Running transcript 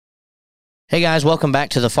Hey guys, welcome back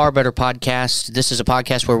to the Far Better Podcast. This is a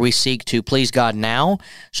podcast where we seek to please God now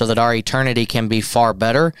so that our eternity can be far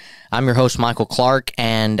better. I'm your host, Michael Clark,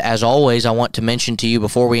 and as always, I want to mention to you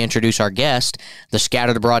before we introduce our guest, the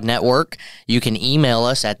Scattered Abroad Network. You can email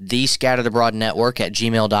us at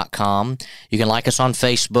thescatteredabroadnetwork@gmail.com. You can like us on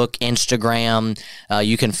Facebook, Instagram.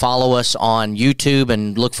 You can follow us on YouTube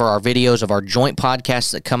and look for our videos of our joint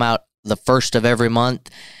podcasts that come out the first of every month.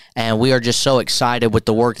 And we are just so excited with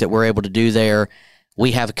the work that we're able to do there.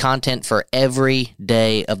 We have content for every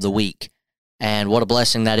day of the week. And what a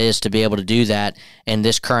blessing that is to be able to do that in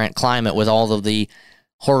this current climate with all of the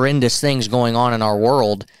horrendous things going on in our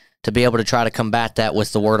world, to be able to try to combat that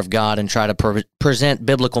with the Word of God and try to present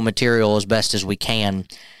biblical material as best as we can.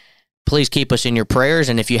 Please keep us in your prayers,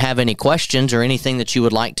 and if you have any questions or anything that you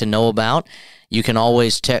would like to know about, you can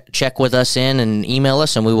always check with us in and email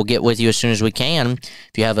us, and we will get with you as soon as we can.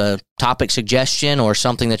 If you have a topic suggestion or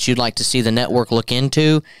something that you'd like to see the network look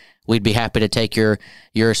into, we'd be happy to take your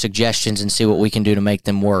suggestions and see what we can do to make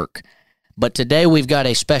them work. But today we've got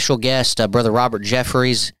a special guest, Brother Robert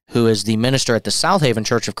Jeffries, who is the minister at the Southaven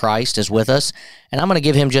Church of Christ, is with us, and I'm going to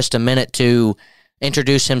give him just a minute to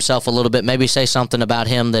introduce himself a little bit, maybe say something about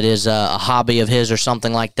him that is a hobby of his or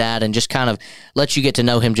something like that, and just kind of let you get to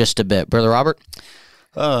know him just a bit. Brother Robert?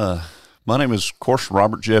 My name is, of course,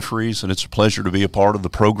 Robert Jeffries, and it's a pleasure to be a part of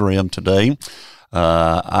the program today.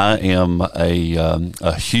 I am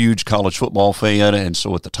a huge college football fan, and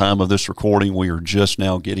so at the time of this recording, we are just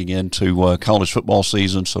now getting into college football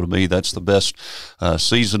season. So to me, that's the best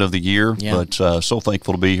season of the year. Yeah. But so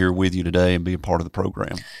thankful to be here with you today and be a part of the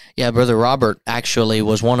program. Yeah, Brother Robert actually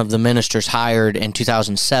was one of the ministers hired in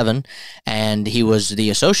 2007, and he was the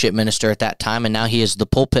associate minister at that time, and now he is the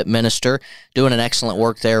pulpit minister, doing an excellent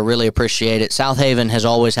work there. Really appreciate it. Southaven has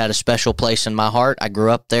always had a special place in my heart. I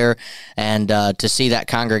grew up there, and to see that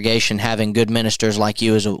congregation having good ministers like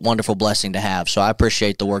you is a wonderful blessing to have. So I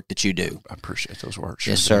appreciate the work that you do. I appreciate those words.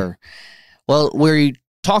 Yes, sir. Well, we're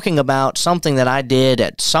talking about something that I did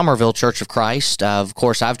at Somerville Church of Christ. Of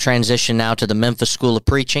course, I've transitioned now to the Memphis School of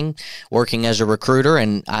Preaching, working as a recruiter,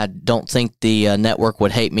 and I don't think the network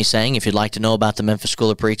would hate me saying, if you'd like to know about the Memphis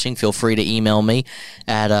School of Preaching, feel free to email me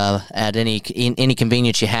at any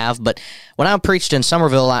convenience you have. But when I preached in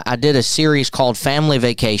Somerville, I did a series called Family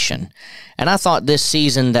Vacation, and I thought this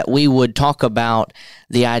season that we would talk about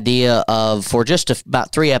the idea of, for just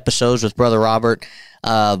about 3 episodes with Brother Robert,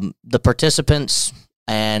 the participants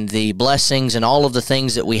and the blessings and all of the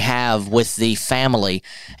things that we have with the family.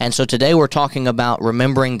 And so today we're talking about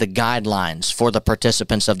remembering the guidelines for the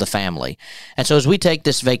participants of the family. And so as we take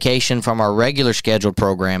this vacation from our regular scheduled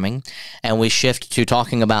programming and we shift to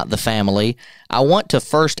talking about the family, I want to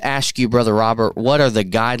first ask you, Brother Robert, what are the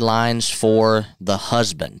guidelines for the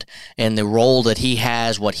husband and the role that he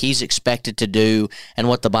has, what he's expected to do, and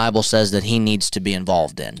what the Bible says that he needs to be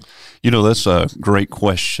involved in? You know, that's a great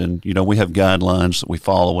question. You know, we have guidelines that we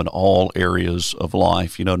follow in all areas of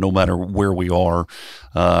life, you know, no matter where we are.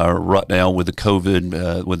 Right now with the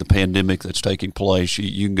COVID, with the pandemic that's taking place,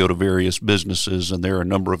 you can go to various businesses, and there are a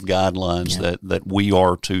number of guidelines that we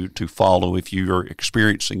are to follow. If you are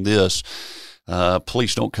experiencing this,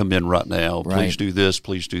 please don't come in right now. Please do this.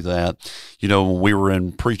 Please do that. You know, when we were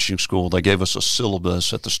in preaching school, they gave us a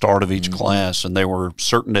syllabus at the start of each class, and there were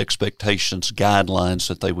certain expectations, guidelines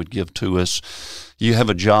that they would give to us. You have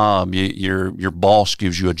a job, your boss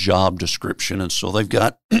gives you a job description, and so they've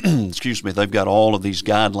got, they've got all of these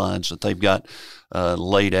guidelines that they've got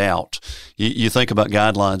laid out. You think about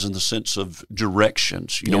guidelines in the sense of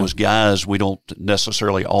directions. You know, as guys, we don't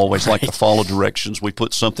necessarily always like to follow directions. We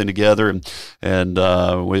put something together, and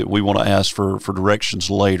we want to ask for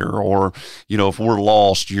directions later. Or, you know, if we're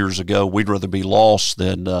lost years ago, we'd rather be lost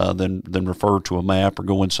than refer to a map or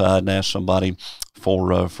go inside and ask somebody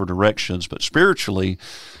for directions. But spiritually,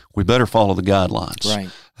 we better follow the guidelines.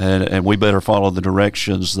 Right. And we better follow the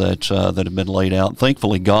directions that have been laid out.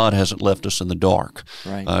 Thankfully, God hasn't left us in the dark.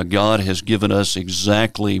 Right. God has given us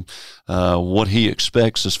exactly what He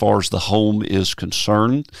expects as far as the home is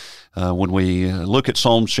concerned. When we look at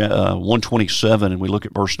Psalm 127 and we look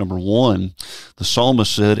at verse number 1, the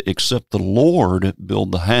psalmist said, "Except the Lord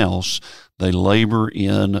build the house, they labor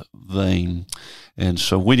in vain." And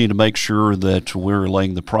so we need to make sure that we're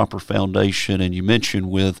laying the proper foundation. And you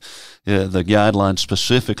mentioned with the guidelines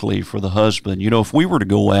specifically for the husband, you know, if we were to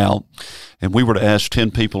go out and we were to ask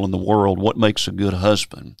 10 people in the world what makes a good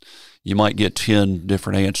husband, you might get 10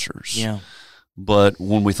 different answers. Yeah. But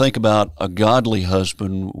when we think about a godly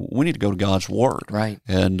husband, we need to go to God's Word. Right.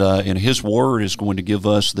 And His Word is going to give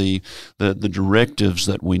us the directives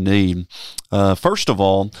that we need. First of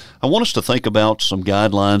all, I want us to think about some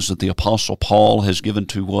guidelines that the Apostle Paul has given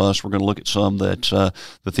to us. We're going to look at some that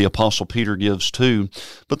the Apostle Peter gives too.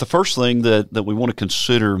 But the first thing that we want to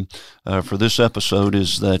consider for this episode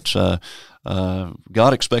is that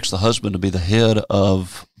God expects the husband to be the head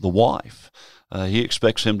of the wife. He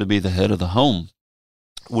expects him to be the head of the home.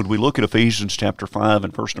 When we look at Ephesians chapter 5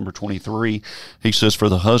 and verse number 23, he says, "For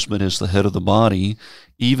the husband is the head of the body,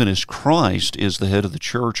 even as Christ is the head of the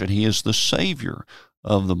church, and he is the Savior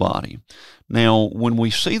of the body." Now, when we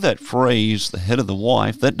see that phrase, the head of the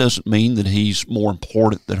wife, that doesn't mean that he's more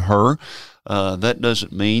important than her. That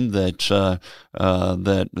doesn't mean that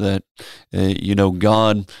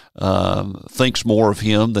God thinks more of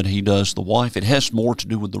him than he does the wife. It has more to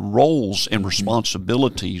do with the roles and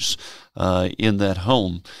responsibilities in that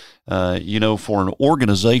home. For an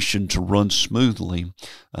organization to run smoothly,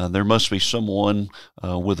 there must be someone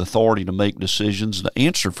with authority to make decisions and to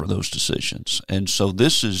answer for those decisions. And so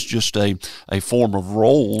this is just a form of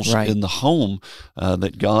roles in the home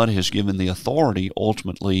that God has given the authority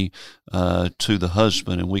ultimately to the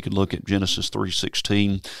husband. And we could look at Genesis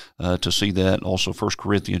 3:16 to see that, also 1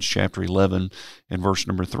 Corinthians chapter 11 and verse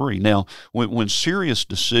number 3. Now, when serious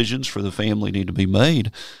decisions for the family need to be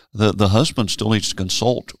made, the husband still needs to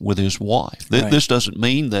consult with his wife. This doesn't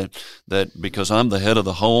mean that because I'm the head of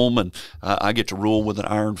the home and I get to rule with an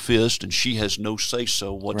iron fist and she has no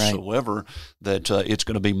say-so whatsoever, that it's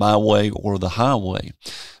going to be my way or the highway.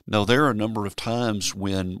 No, there are a number of times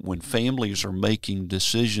when families are making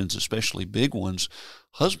decisions, especially big ones,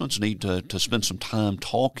 husbands need to spend some time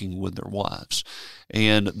talking with their wives,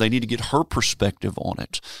 and they need to get her perspective on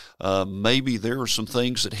it. Maybe there are some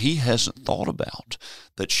things that he hasn't thought about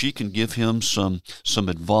that she can give him some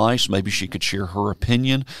advice. Maybe she could share her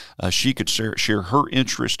opinion. She could share her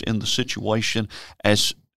interest in the situation.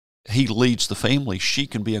 As he leads the family, she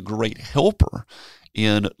can be a great helper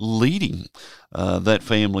in leading that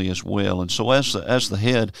family as well. And so as the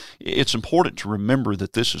head, it's important to remember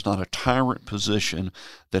that this is not a tyrant position,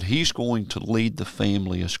 that he's going to lead the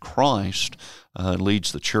family as Christ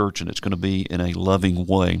leads the church, and it's going to be in a loving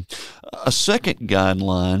way. A second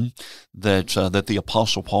guideline that the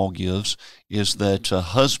Apostle Paul gives is that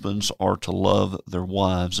husbands are to love their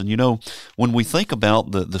wives. And when we think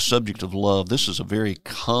about the subject of love, this is a very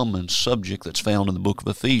common subject that's found in the book of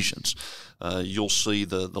Ephesians. You'll see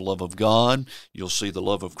the love of God, you'll see the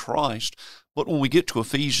love of Christ, but when we get to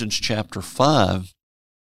Ephesians chapter 5,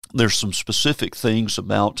 there's some specific things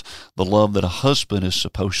about the love that a husband is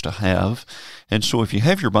supposed to have. And so if you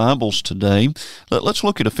have your Bibles today, let's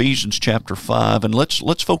look at Ephesians chapter 5, and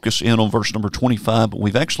let's focus in on verse number 25, but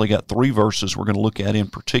we've actually got 3 verses we're going to look at in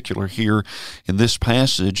particular here in this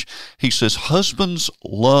passage. He says, "Husbands,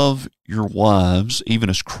 love your wives, even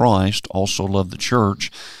as Christ also loved the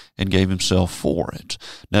church and gave himself for it."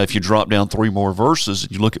 Now, if you drop down 3 more verses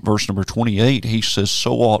and you look at verse number 28, he says,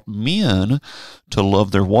 "So ought men to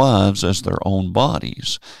love their wives as their own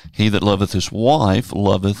bodies. He that loveth his wife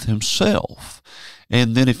loveth himself."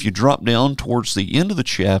 And then if you drop down towards the end of the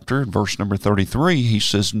chapter, in verse number 33, he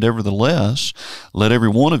says, "Nevertheless, let every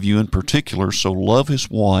one of you in particular so love his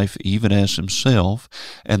wife even as himself,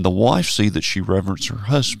 and the wife see that she reverence her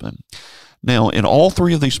husband." Now, in all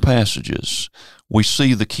 3 of these passages, we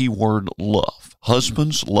see the key word love.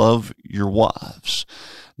 Husbands, love your wives.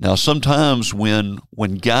 Now, sometimes when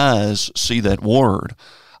guys see that word,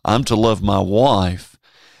 I'm to love my wife,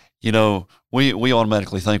 we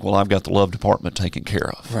automatically think, well, I've got the love department taken care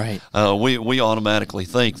of. Right. We automatically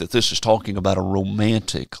think that this is talking about a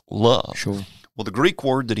romantic love. Sure. Well, the Greek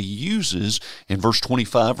word that he uses in verse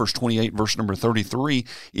 25, verse 28, verse number 33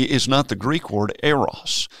 is not the Greek word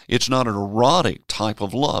eros. It's not an erotic type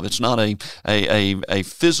of love. It's not a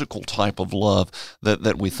physical type of love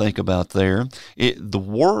that we think about there. The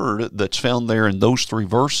word that's found there in those 3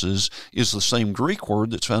 verses is the same Greek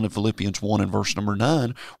word that's found in Philippians 1 and verse number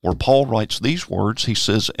 9, where Paul writes these words. He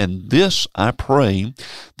says, "And this I pray,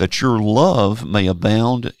 that your love may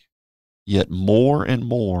abound yet more and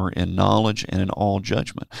more in knowledge and in all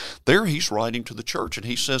judgment." There he's writing to the church, and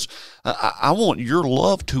he says, I want your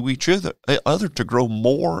love to each other to grow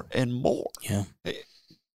more and more. Yeah.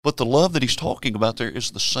 But the love that he's talking about there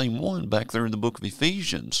is the same one back there in the book of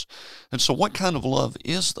Ephesians. And so what kind of love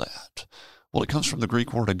is that? Well, it comes from the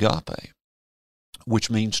Greek word agape,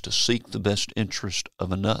 which means to seek the best interest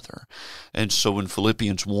of another. And so in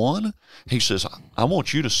Philippians 1, he says, I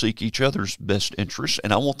want you to seek each other's best interests,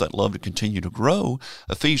 and I want that love to continue to grow.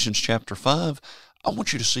 Ephesians chapter 5, I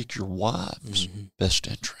want you to seek your wife's best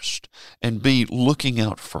interest and be looking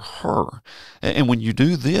out for her. And when you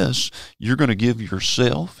do this, you're going to give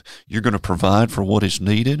yourself, you're going to provide for what is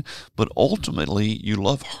needed, but ultimately you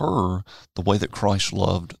love her the way that Christ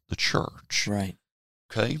loved the church. Right.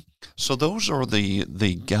 Okay? So those are the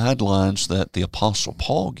guidelines that the Apostle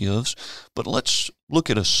Paul gives, but let's look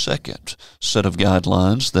at a second set of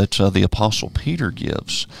guidelines that the Apostle Peter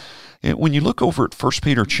gives. And when you look over at 1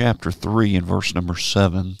 Peter chapter 3 and verse number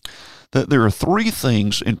 7, that there are three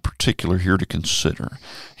things in particular here to consider.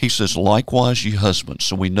 He says, likewise, you husbands.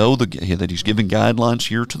 So we know that he's giving guidelines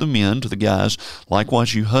here to the men, to the guys.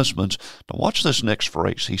 Likewise, you husbands. Now watch this next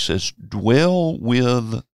phrase. He says, dwell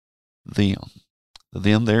with them. The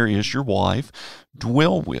them there is your wife.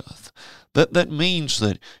 Dwell with. That means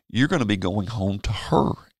that you're going to be going home to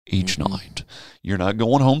her each night. You're not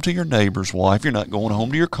going home to your neighbor's wife. You're not going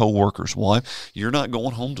home to your coworker's wife. You're not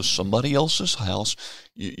going home to somebody else's house.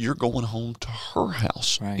 You're going home to her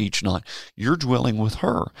house each night. You're dwelling with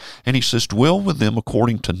her. And he says, dwell with them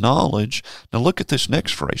according to knowledge. Now look at this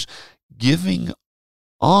next phrase, giving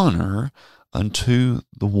honor unto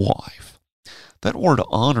the wife. That word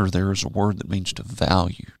honor there is a word that means to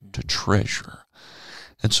value, to treasure.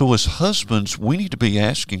 And so as husbands, we need to be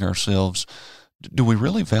asking ourselves, do we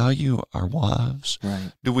really value our wives?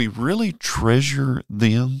 Right. Do we really treasure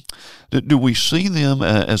them? Do we see them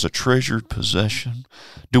as a treasured possession?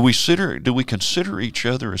 Do we consider each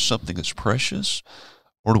other as something that's precious?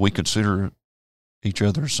 Or do we consider each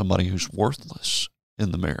other as somebody who's worthless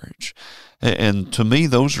in the marriage? And to me,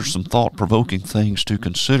 those are some thought-provoking things to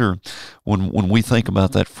consider when we think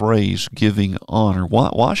about that phrase, giving honor.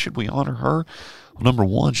 Why should we honor her? Well, number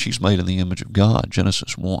one, she's made in the image of God,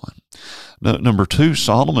 Genesis 1. Number two,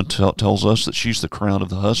 Solomon tells us that she's the crown of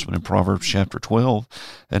the husband in Proverbs chapter 12.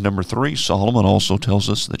 And number three, Solomon also tells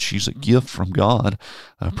us that she's a gift from God,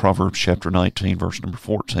 Proverbs chapter 19, verse number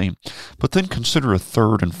 14. But then consider a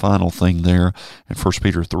third and final thing there in 1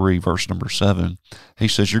 Peter 3, verse number 7. He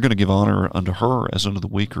says, you're going to give honor unto her as unto the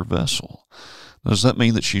weaker vessel. Does that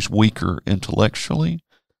mean that she's weaker intellectually?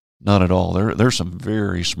 Not at all. There's some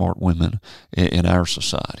very smart women in our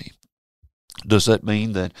society. Does that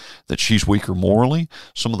mean that she's weaker morally?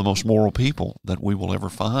 Some of the most moral people that we will ever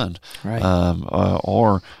find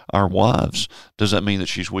are our wives. Does that mean that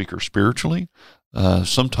she's weaker spiritually?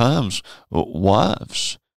 Sometimes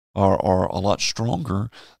wives are a lot stronger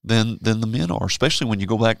than the men are, especially when you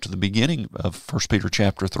go back to the beginning of 1 Peter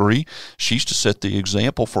chapter 3. She's to set the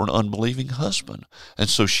example for an unbelieving husband. And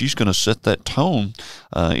so she's going to set that tone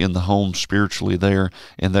in the home spiritually there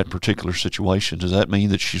in that particular situation. Does that mean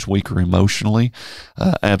that she's weaker emotionally?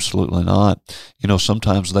 Absolutely not. You know,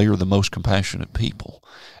 sometimes they are the most compassionate people,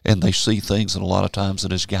 and they see things that a lot of times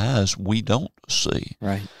that as guys we don't see.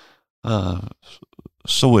 Right.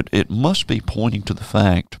 So it must be pointing to the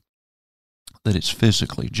fact that it's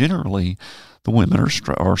physically. Generally, the women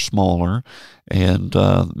are smaller, and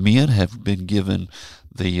men have been given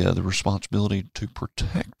the responsibility to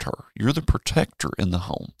protect her. You're the protector in the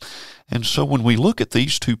home. And so when we look at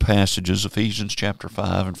these two passages, Ephesians chapter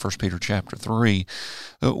 5 and 1 Peter chapter 3,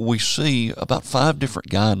 we see about 5 different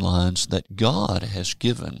guidelines that God has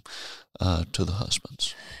given to the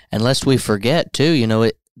husbands. And lest we forget,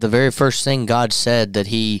 too, the very first thing God said that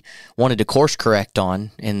he wanted to course correct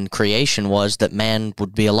on in creation was that man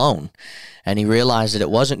would be alone. And he realized that it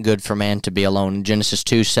wasn't good for man to be alone. In Genesis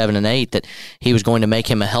 2, 7, and 8, that he was going to make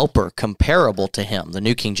him a helper comparable to him, the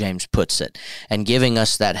New King James puts it. And giving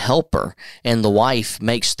us that helper in the wife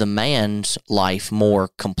makes the man's life more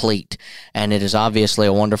complete. And it is obviously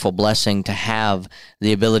a wonderful blessing to have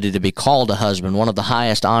the ability to be called a husband. One of the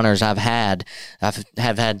highest honors I've had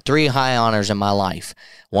 3 high honors in my life.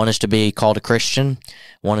 One is to be called a Christian,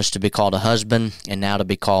 one is to be called a husband, and now to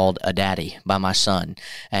be called a daddy by my son.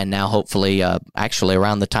 And now hopefully, actually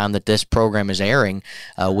around the time that this program is airing,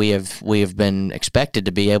 we have been expected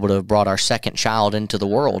to be able to have brought our second child into the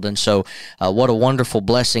world. And so what a wonderful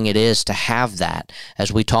blessing it is to have that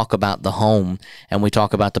as we talk about the home and we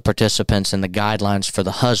talk about the participants and the guidelines for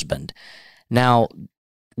the husband. Now,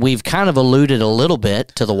 we've kind of alluded a little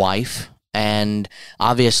bit to the wife. And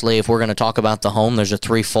obviously, if we're going to talk about the home, there's a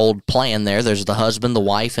threefold plan there. There's the husband, the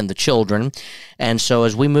wife, and the children. And so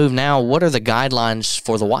as we move now, what are the guidelines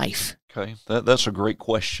for the wife? Okay, that's a great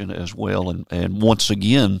question as well. And once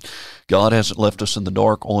again, God hasn't left us in the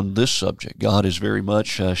dark on this subject. God has very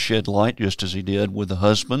much shed light, just as he did with the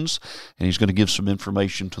husbands, and he's going to give some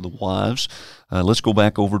information to the wives. Let's go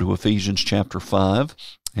back over to Ephesians chapter 5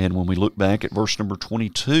 And when we look back at verse number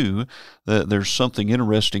 22, there's something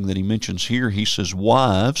interesting that he mentions here. He says,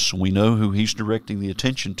 wives, we know who he's directing the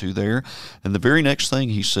attention to there. And the very next thing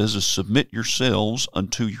he says is, submit yourselves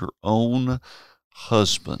unto your own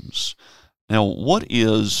husbands. Now, what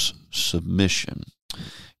is submission?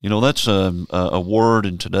 You know, that's a word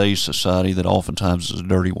in today's society that oftentimes is a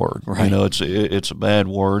dirty word. Right. You know, it's a bad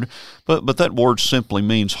word. But that word simply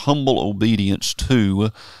means humble obedience to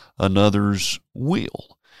another's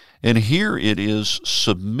will. And here it is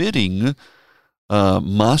submitting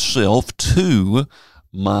myself to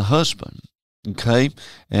my husband. Okay?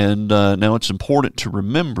 And now it's important to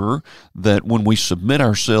remember that when we submit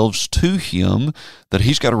ourselves to him, that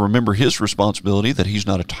he's got to remember his responsibility, that he's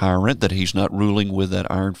not a tyrant, that he's not ruling with that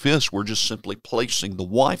iron fist. We're just simply placing, the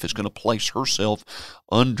wife is going to place herself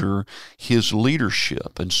under his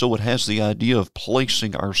leadership. And so it has the idea of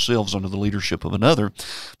placing ourselves under the leadership of another.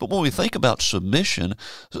 But when we think about submission,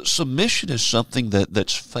 submission is something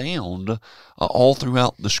that's found all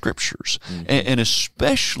throughout the Scriptures, and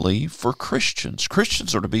especially for Christians.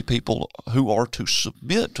 Christians are to be people who are to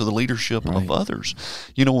submit to the leadership of others.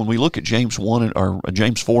 You know, when we look at James 1 or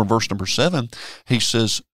James 4 and verse number 7, he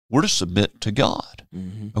says we're to submit to God.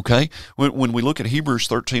 Okay? When we look at Hebrews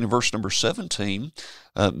 13 and verse number 17,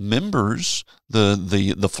 members,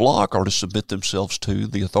 the flock are to submit themselves to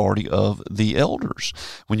the authority of the elders.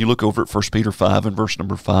 When you look over at 1 Peter 5 and verse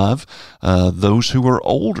number 5, those who are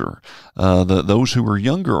older, those who are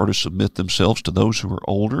younger are to submit themselves to those who are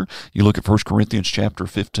older. You look at 1 Corinthians chapter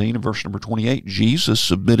 15 and verse number 28, Jesus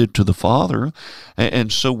submitted to the Father.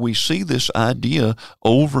 And so we see this idea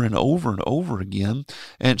over and over and over again.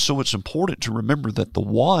 And so it's important to remember that the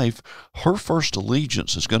wife, her first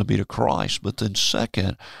allegiance is going to be to Christ, but then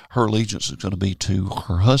second, her allegiance is going to be to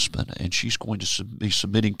her husband, and she's going to be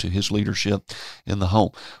submitting to his leadership in the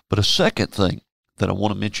home. But a second thing that I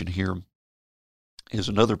want to mention here is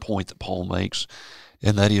another point that Paul makes,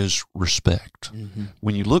 and that is respect.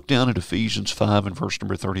 When you look down at Ephesians 5 and verse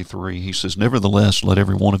number 33, he says, nevertheless, let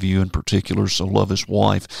every one of you in particular so love his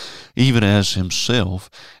wife, even as himself,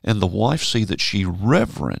 and the wife see that she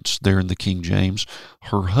reverence, there in the King James,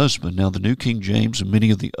 her husband. Now, the New King James and many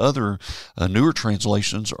of the other newer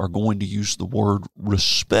translations are going to use the word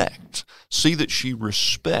respect. See that she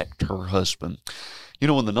respect her husband. You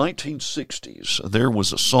know, in the 1960s, there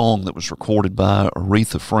was a song that was recorded by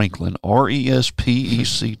Aretha Franklin,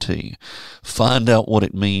 R-E-S-P-E-C-T, Find Out What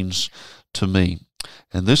It Means to Me.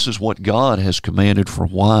 And this is what God has commanded for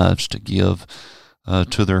wives to give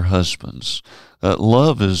to their husbands.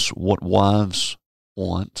 Love is what wives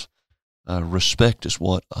want. Respect is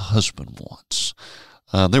what a husband wants.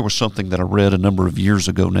 There was something that I read a number of years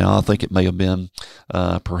ago now. I think it may have been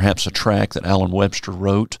perhaps a tract that Alan Webster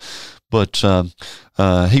wrote, but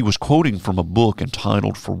he was quoting from a book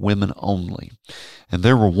entitled For Women Only. And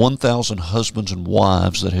there were 1,000 husbands and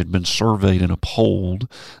wives that had been surveyed in a poll,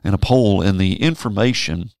 and the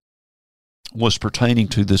information was pertaining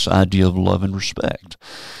to this idea of love and respect.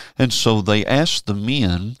 And so they asked the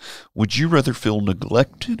men, would you rather feel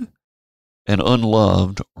neglected and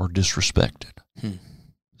unloved or disrespected?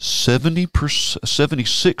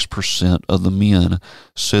 76% of the men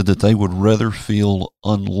said that they would rather feel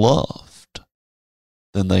unloved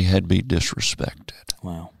than they had been disrespected.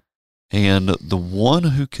 Wow. And the one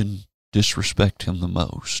who can disrespect him the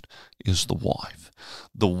most is the wife.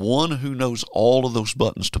 The one who knows all of those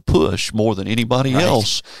buttons to push more than anybody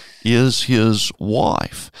else is his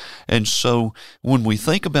wife. And so when we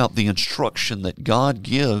think about the instruction that God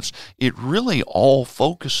gives, it really all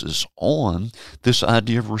focuses on this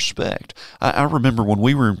idea of respect. I remember when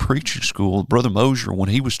we were in preaching school, Brother Mosier, when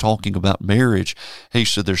he was talking about marriage, he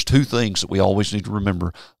said there's two things that we always need to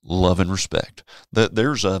remember: love and respect. That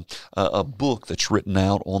there's a book that's written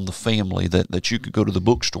out on the family that you could go to the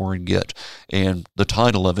bookstore and get, and the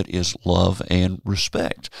title of it is Love and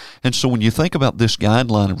Respect. And so when you think about this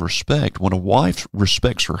guideline of respect, when a wife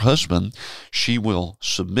respects her husband, she will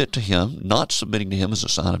submit to him. Not submitting to him is a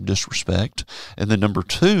sign of disrespect. And then number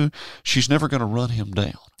two, she's never going to run him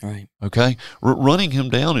down. Right. Okay? Running him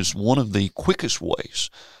down is one of the quickest ways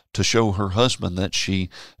to show her husband that she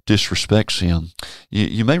disrespects him.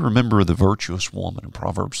 You may remember the virtuous woman in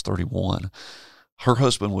Proverbs 31. Her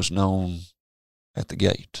husband was known at the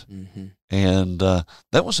gate. And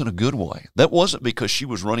that was in a good way. That wasn't because she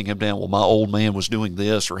was running him down, well, my old man was doing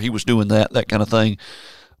this or he was doing that kind of thing.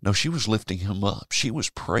 No, she was lifting him up. She was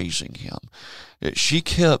praising him. She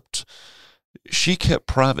kept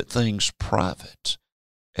private things private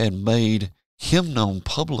and made him known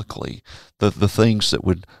publicly, the things that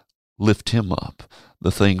would lift him up,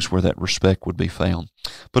 the things where that respect would be found.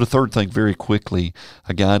 But a third thing, very quickly,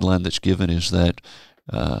 a guideline that's given is that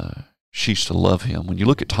she's to love him. When you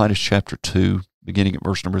look at Titus chapter 2, beginning at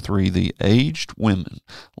verse number 3, the aged women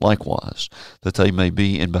likewise, that they may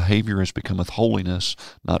be in behavior as becometh holiness,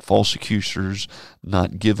 not false accusers,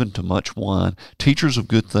 not given to much wine, teachers of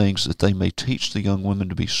good things, that they may teach the young women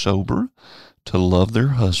to be sober, to love their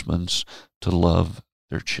husbands, to love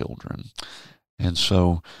their children. And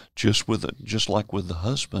so just like with the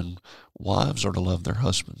husband, wives are to love their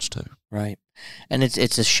husbands too. Right. And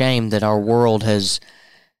it's a shame that our world has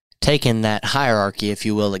taken that hierarchy, if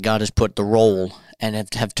you will, that God has put the role, and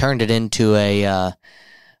have turned it into a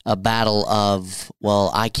battle of,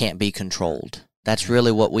 well, I can't be controlled. That's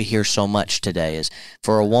really what we hear so much today, is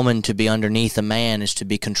for a woman to be underneath a man is to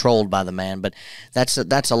be controlled by the man. But that's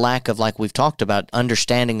a lack of, like we've talked about,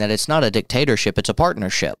 understanding that it's not a dictatorship, it's a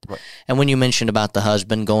partnership. Right. And when you mentioned about the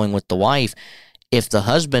husband going with the wife, if the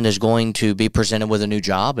husband is going to be presented with a new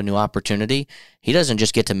job, a new opportunity, he doesn't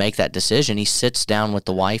just get to make that decision. He sits down with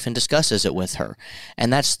the wife and discusses it with her.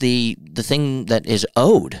 And that's the thing that is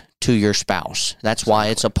owed to your spouse. That's why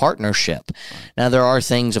it's a partnership. Now, there are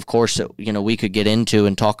things, of course, that we could get into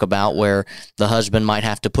and talk about where the husband might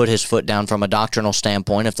have to put his foot down from a doctrinal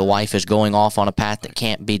standpoint if the wife is going off on a path that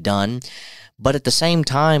can't be done. But at the same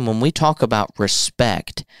time, when we talk about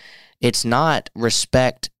respect, it's not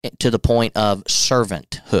respect to the point of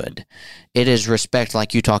servanthood. It is respect,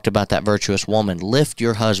 like you talked about that virtuous woman. Lift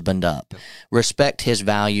your husband up. Respect his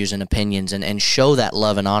values and opinions, and show that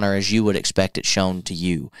love and honor as you would expect it shown to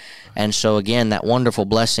you. And so, again, that wonderful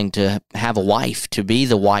blessing to have a wife, to be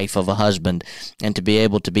the wife of a husband, and to be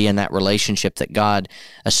able to be in that relationship that God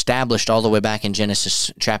established all the way back in Genesis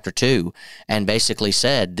chapter 2, and basically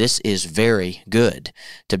said, this is very good,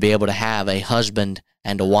 to be able to have a husband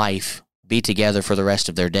and a wife be together for the rest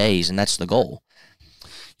of their days, and that's the goal.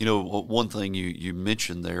 One thing you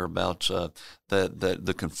mentioned there about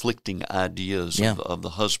the conflicting ideas of the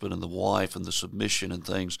husband and the wife and the submission and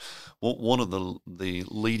things. One of the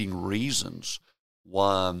leading reasons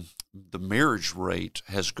why the marriage rate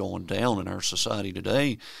has gone down in our society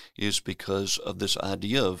today is because of this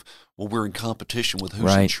idea of, well, we're in competition with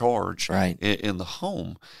who's in charge in the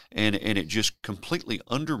home, and it just completely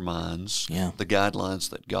undermines the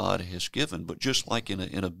guidelines that God has given. But just like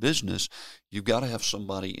in a business, you've got to have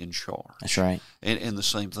somebody in charge. That's right. And the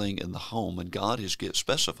same thing in the home, and God has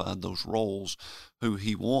specified those roles, who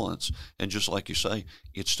He wants, and just like you say,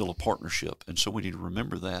 it's still a partnership, and so we need to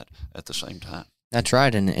remember that at the same time. That's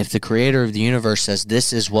right, and if the creator of the universe says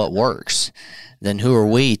this is what works, then who are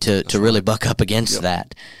we to really buck up against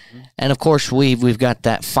that? And of course, we've got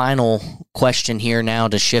that final question here now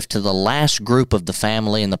to shift to the last group of the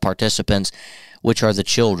family and the participants, which are the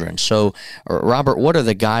children. So, Robert, what are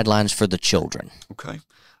the guidelines for the children? Okay.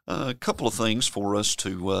 A couple of things for us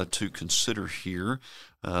to consider here.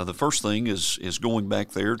 The first thing is going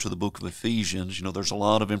back there to the book of Ephesians. There's a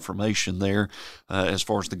lot of information there as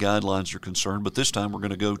far as the guidelines are concerned, but this time we're going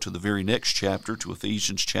to go to the very next chapter, to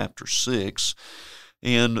Ephesians chapter 6.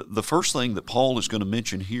 And the first thing that Paul is going to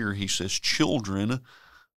mention here, he says, children,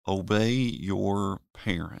 obey your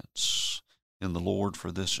parents in the Lord,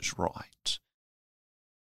 for this is right.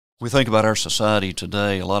 We think about our society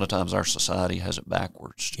today, a lot of times our society has it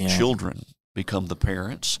backwards. Yeah. Children become the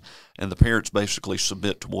parents, and the parents basically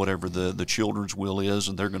submit to whatever the children's will is,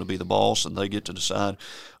 and they're going to be the boss, and they get to decide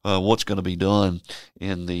what's going to be done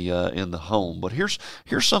in the home. But here's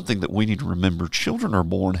something that we need to remember. Children are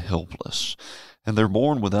born helpless, and they're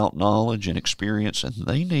born without knowledge and experience, and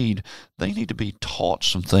they need to be taught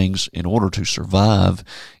some things in order to survive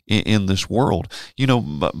in this world.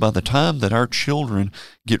 By the time that our children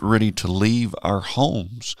get ready to leave our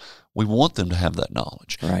homes, we want them to have that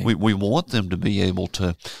knowledge. Right. We want them to be able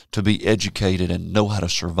to be educated and know how to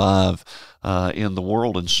survive in the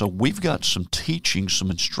world. And so we've got some teaching, some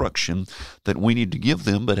instruction that we need to give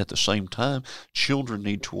them, but at the same time, children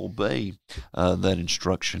need to obey that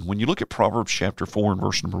instruction. When you look at Proverbs chapter 4 and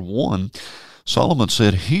verse number 1, Solomon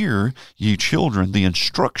said, "Hear, ye children, the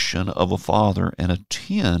instruction of a father, and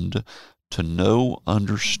attend to no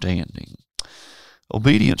understanding."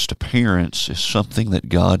 Obedience to parents is something that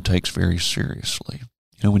God takes very seriously.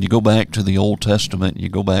 When you go back to the Old Testament, you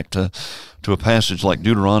go back to a passage like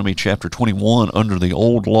Deuteronomy chapter 21, under the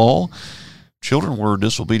old law, children were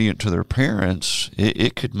disobedient to their parents,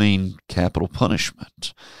 it could mean capital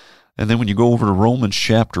punishment. And then when you go over to Romans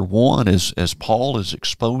chapter 1, as Paul is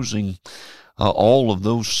exposing all of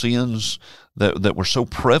those sins that were so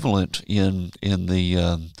prevalent in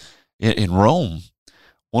Rome,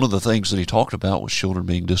 one of the things that he talked about was children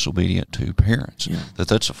being disobedient to parents,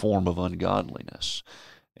 that's a form of ungodliness.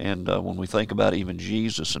 And when we think about even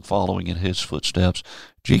Jesus and following in his footsteps,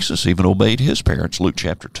 Jesus even obeyed his parents, Luke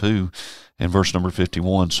chapter 2 and verse number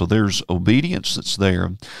 51. So there's obedience that's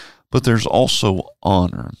there, but there's also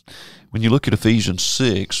honor. When you look at Ephesians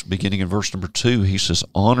 6, beginning in verse number 2, he says,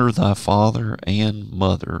 honor thy father and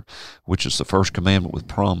mother, which is the first commandment with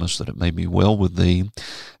promise, that it may be well with thee,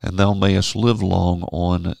 and thou mayest live long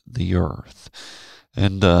on the earth.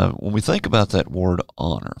 And when we think about that word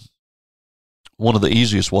honor, one of the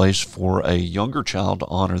easiest ways for a younger child to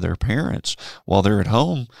honor their parents while they're at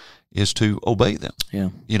home is to obey them. Yeah.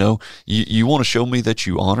 You know, you want to show me that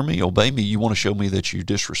you honor me, obey me. You want to show me that you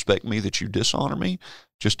disrespect me, that you dishonor me,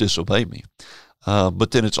 just disobey me. But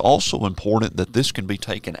then it's also important that this can be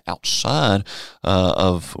taken outside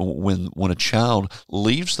of when a child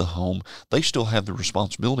leaves the home. They still have the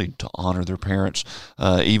responsibility to honor their parents,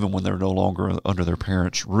 even when they're no longer under their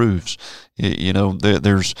parents' roofs. You know,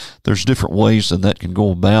 there's different ways that can go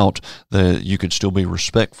about. That you can still be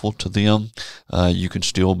respectful to them. You can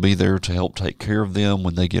still be there to help take care of them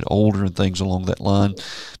when they get older and things along that line.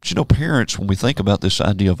 But you know, parents, when we think about this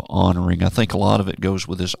idea of honoring, I think a lot of it goes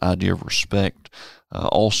with this idea of respect.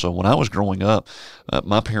 Also, when I was growing up,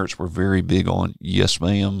 my parents were very big on yes,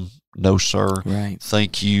 ma'am, no, sir, right,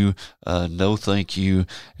 thank you, no, thank you,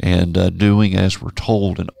 and doing as we're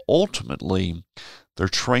told. And ultimately, they're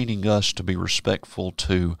training us to be respectful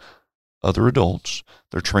to other adults.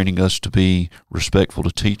 They're training us to be respectful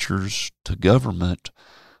to teachers, to government,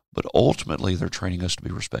 but ultimately, they're training us to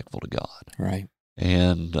be respectful to God. Right.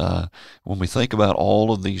 And when we think about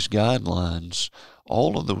all of these guidelines,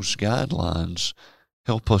 all of those guidelines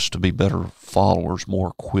help us to be better followers,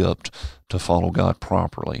 more equipped to follow God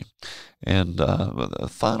properly. And the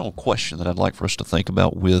final question that I'd like for us to think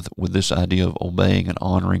about with this idea of obeying and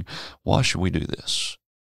honoring, why should we do this?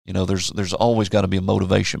 You know, there's always got to be a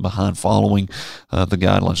motivation behind following the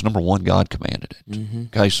guidelines. Number one, God commanded it. Mm-hmm.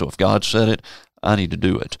 Okay, so if God said it, I need to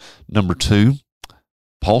do it. Number two,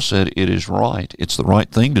 Paul said it is right. It's the right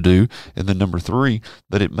thing to do. And then number three,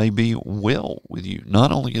 that it may be well with you.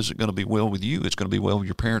 Not only is it going to be well with you, it's going to be well with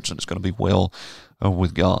your parents, and it's going to be well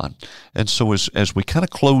with God. And so as we kind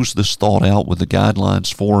of close this thought out with the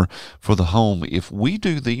guidelines for the home, if we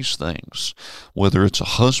do these things, whether it's a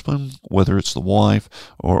husband, whether it's the wife,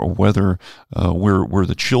 or whether we're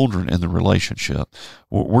the children in the relationship,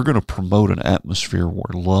 we're going to promote an atmosphere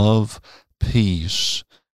where love, peace,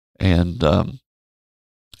 and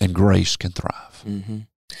grace can thrive. Mm-hmm.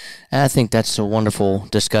 And I think that's a wonderful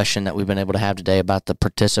discussion that we've been able to have today about the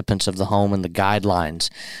participants of the home and the guidelines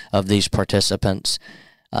of these participants.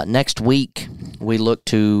 Next week, we look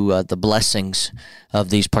to the blessings of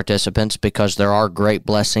these participants, because there are great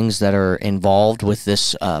blessings that are involved with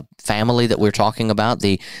this family that we're talking about,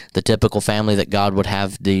 the typical family that God would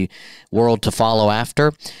have the world to follow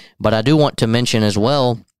after. But I do want to mention as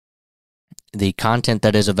well the content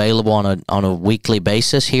that is available on a weekly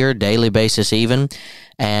basis here, daily basis even.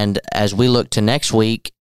 And as we look to next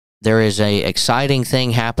week, there is a exciting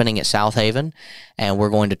thing happening at South Haven, and we're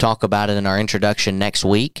going to talk about it in our introduction next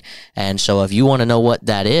week. And so if you want to know what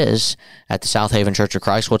that is at the South Haven Church of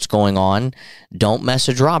Christ, what's going on, don't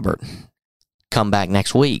message Robert. Come back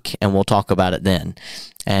next week, and we'll talk about it then.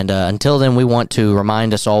 And until then, we want to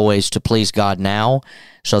remind us always to please God now,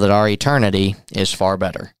 so that our eternity is far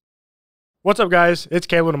better. What's up, guys? It's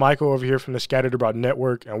Caleb and Michael over here from the Scattered Abroad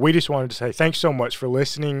Network, and we just wanted to say thanks so much for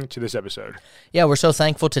listening to this episode. Yeah, we're so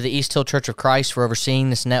thankful to the East Hill Church of Christ for overseeing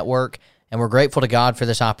this network, and we're grateful to God for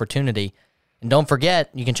this opportunity. And don't forget,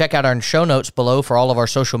 you can check out our show notes below for all of our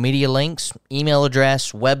social media links, email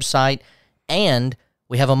address, website, and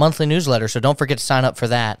we have a monthly newsletter, so don't forget to sign up for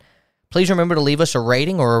that. Please remember to leave us a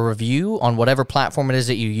rating or a review on whatever platform it is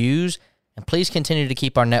that you use, and please continue to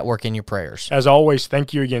keep our network in your prayers. As always,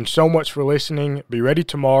 thank you again so much for listening. Be ready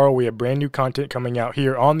tomorrow. We have brand new content coming out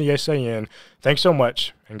here on the SAN. Thanks so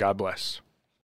much, and God bless.